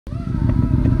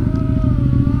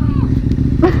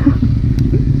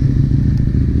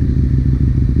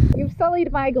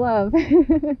rallied my glove.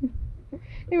 You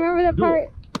remember that part?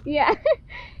 Yeah.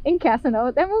 In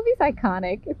Casanova. That movie's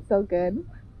iconic. It's so good.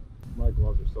 My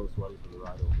gloves are so sweaty from the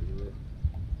ride over here.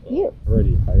 You.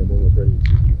 I am almost ready to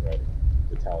see you ready.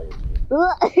 Italian.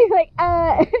 Like,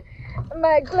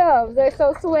 my gloves are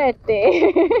so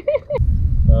sweaty.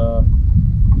 I'm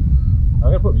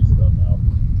gonna put music on now.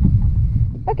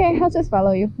 Okay, I'll just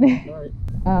follow you. Alright.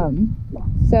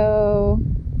 So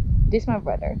this my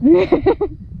brother.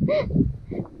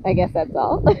 I guess that's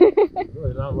all.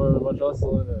 Really not much else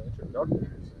than introductory.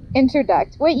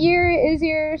 Introduct. What year is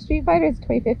your Street Fighter? It's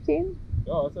 2015?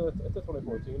 No, it's a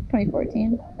 2014.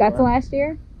 2014. That's last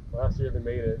year? Last year they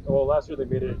made it. Well, last year they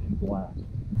made it in black,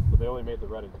 but they only made the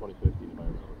red in 2015. If I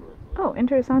remember correctly. Oh,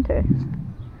 interessante.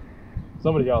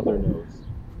 Somebody out there knows.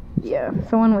 Yeah,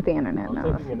 someone with the internet I'm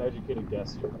knows. taking an educated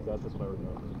guess here, because that's just what I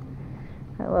remember.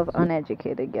 I love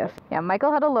uneducated guess. Yeah,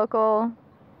 Michael had a local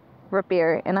root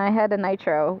beer, and I had a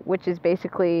nitro, which is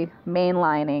basically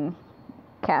mainlining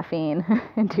caffeine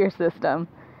into your system.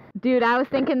 Dude, I was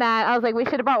thinking that. I was like, we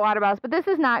should have brought water bottles, but this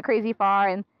is not crazy far,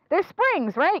 and there's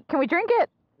springs, right? Can we drink it?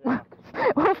 Yeah.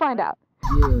 We'll find out.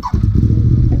 Yeah.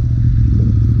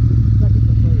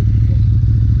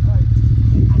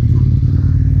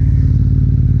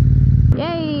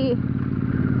 Yay!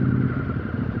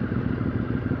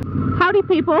 Howdy,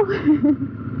 people.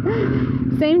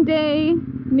 Same day,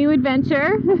 new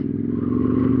adventure.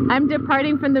 I'm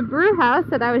departing from the brew house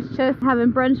that I was just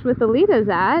having brunch with the Alitas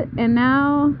at, and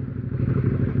now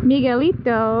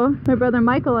Miguelito, my brother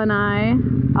Michael, and I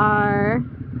are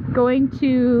going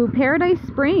to Paradise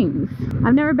Springs.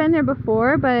 I've never been there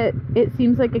before, but it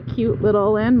seems like a cute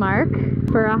little landmark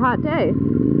for a hot day.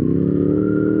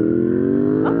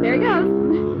 Oh, there he goes.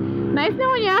 Nice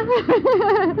knowing ya.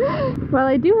 Well,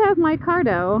 I do have my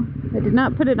cardo. I did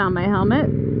not put it on my helmet.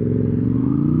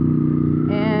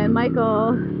 And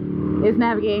Michael is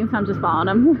navigating, so I'm just following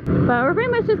him. But we're pretty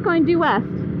much just going due west.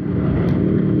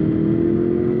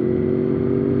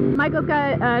 Michael's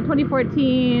got a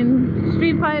 2014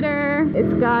 Street Fighter.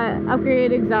 It's got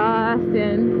upgraded exhaust,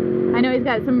 and I know he's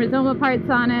got some Rizoma parts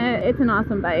on it. It's an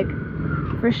awesome bike,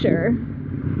 for sure.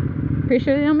 Pretty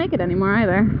sure they don't make it anymore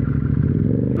either.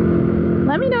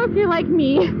 Let me know if you're like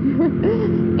me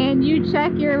and you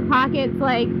check your pockets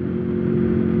like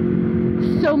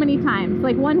so many times.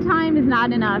 Like one time is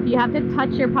not enough. You have to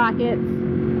touch your pockets.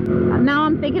 Now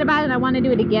I'm thinking about it, I want to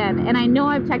do it again. And I know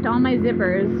I've checked all my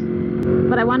zippers,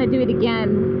 but I want to do it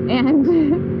again. And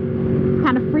it's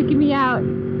kind of freaking me out.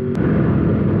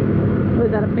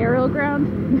 Was that a burial ground?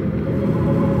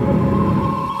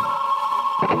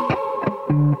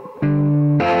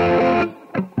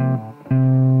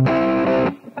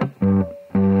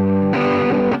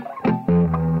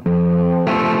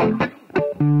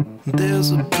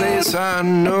 There's a place I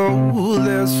know,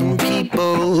 there's some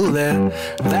people there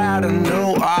that I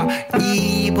know are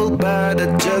evil, but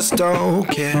I just don't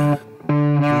care.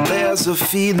 And there's a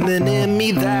feeling in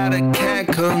me that I can't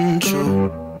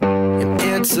control, and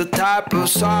it's a type of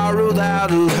sorrow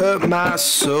that'll hurt my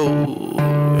soul.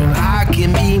 And I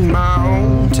can be my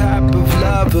own type of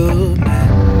lover,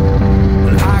 man,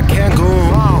 and I can't go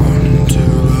on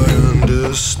until I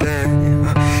understand.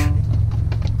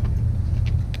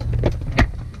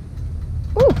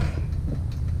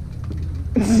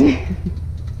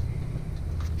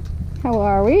 How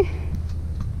are we?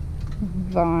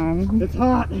 Warm. It's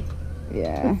hot.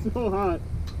 Yeah. It's so hot.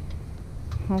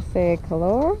 Hace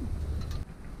calor.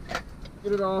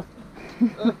 Get it off.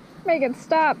 Make it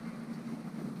stop.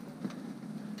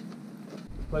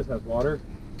 This place has water.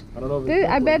 I don't know if Dude,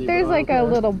 I bet there's like a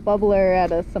little bubbler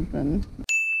out of something.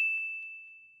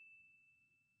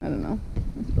 I don't know.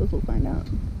 I suppose we'll find out.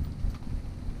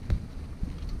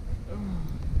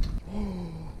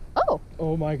 Oh!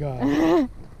 Oh my god.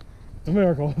 A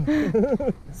miracle.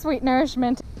 Sweet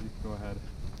nourishment. Go ahead.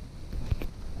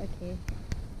 Okay.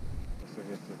 So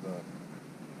this is a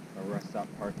rest stop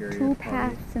park area. Two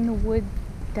paths in the wood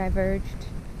diverged.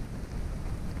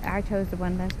 I chose the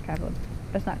one less traveled.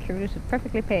 That's not true. This is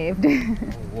perfectly paved. Oh,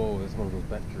 whoa, that's one of those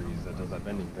bent trees that does that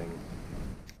bending thing.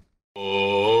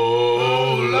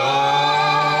 Oh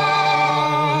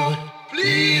Lord,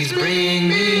 please bring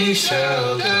me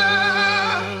shelter.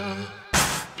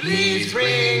 Please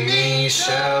bring me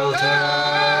shelter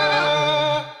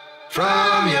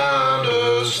from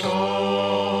yonder storm.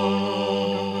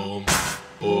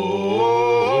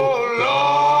 Oh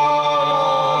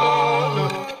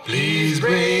Lord, please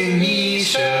bring me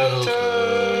shelter.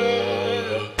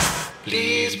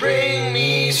 Please bring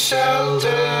me shelter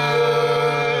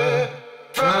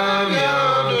from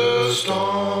yonder storm.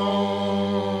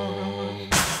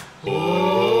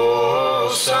 Oh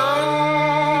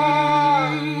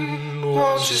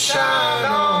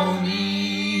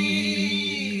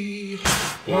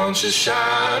Won't you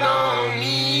shine on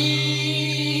me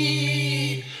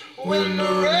when the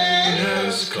rain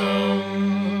has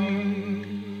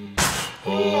come?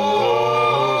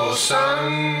 Oh,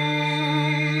 sun,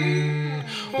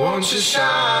 won't you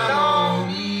shine on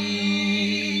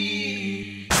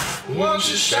me? Won't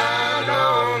you shine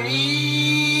on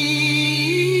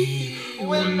me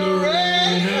when the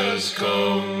rain has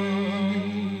come?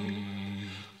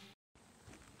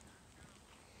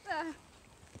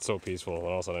 It's so peaceful, and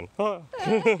all of a sudden, I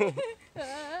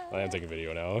am taking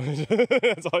video now.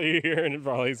 That's all you hear, and it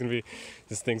probably is going to be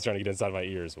this thing's trying to get inside my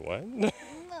ears. What? No.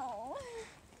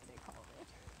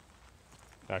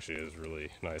 Actually, it is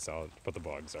really nice out, but the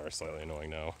bugs are slightly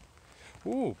annoying now.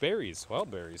 Ooh, berries,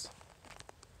 wild berries.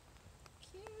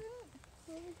 Cute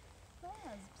little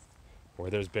wasps. Where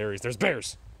there's berries, there's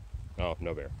bears. Oh,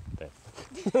 no bear. Thanks.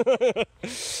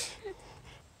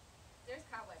 There's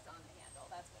cobwebs on the handle.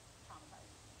 That's what traumatized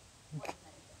me more than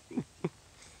anything.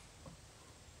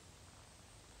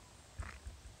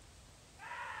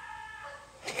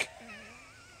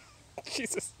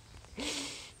 Jesus.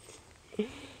 I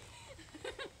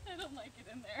don't like it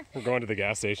in there. We're going to the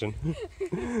gas station.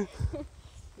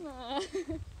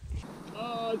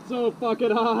 Oh, it's so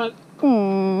fucking hot.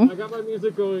 I got my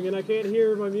music going and I can't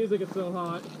hear my music, it's so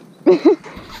hot.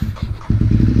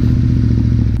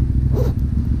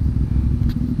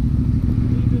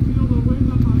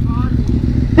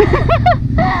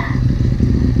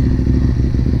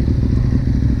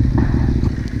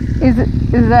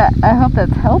 Is that, I hope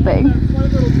that's helping.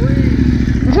 That little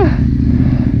breeze.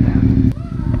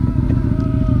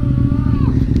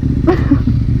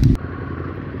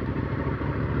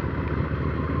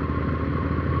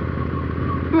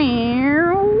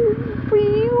 Meow.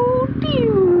 Pew,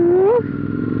 pew.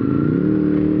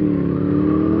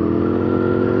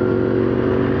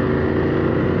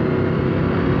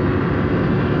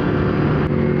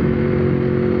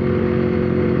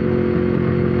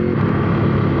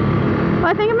 Well,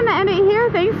 I think I'm going to end it here.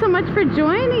 Thanks so much for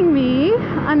joining me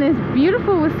on this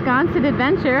beautiful Wisconsin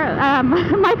adventure.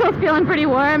 Michael's feeling pretty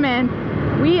warm, and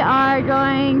we are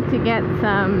going to get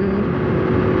some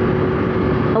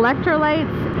electrolytes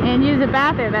and use a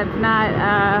bathroom that's not,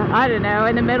 I don't know,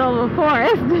 in the middle of a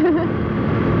forest.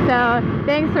 So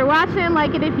thanks for watching.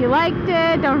 Like it if you liked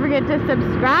it. Don't forget to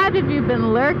subscribe if you've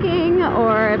been lurking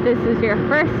or if this is your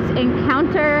first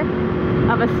encounter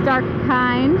of a Stark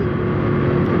kind.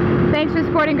 Thanks for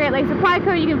supporting Great Lakes Supply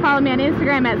Co. You can follow me on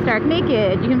Instagram at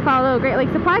StarkNaked. You can follow Great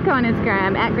Lakes Supply Co. on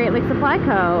Instagram at Great Lakes Supply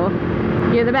Co.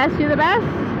 You're the best, you're the best.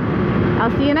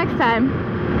 I'll see you next time.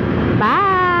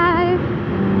 Bye.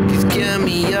 Please give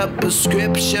me a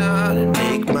prescription and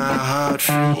make my heart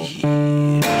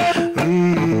free.